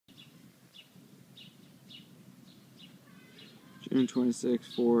June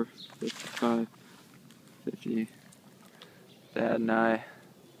 26, 4:55, 50. Dad and I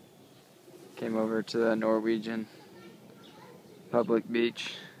came over to the Norwegian public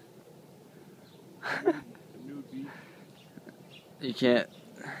beach. You can't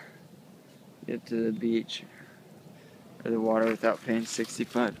get to the beach or the water without paying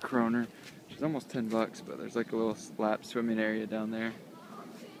 65 kroner, which is almost $10, but there's like a little lap swimming area down there.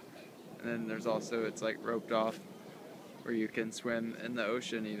 And then there's also, it's like roped off where you can swim in the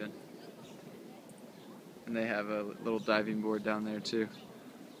ocean even. And they have a little diving board down there too.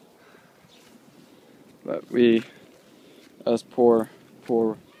 But us poor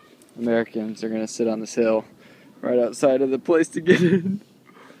Americans are gonna sit on this hill right outside of the place to get in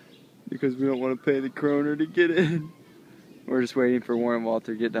because we don't want to pay the kroner to get in. We're just waiting for Warren and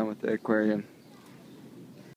Walter to get done with the aquarium.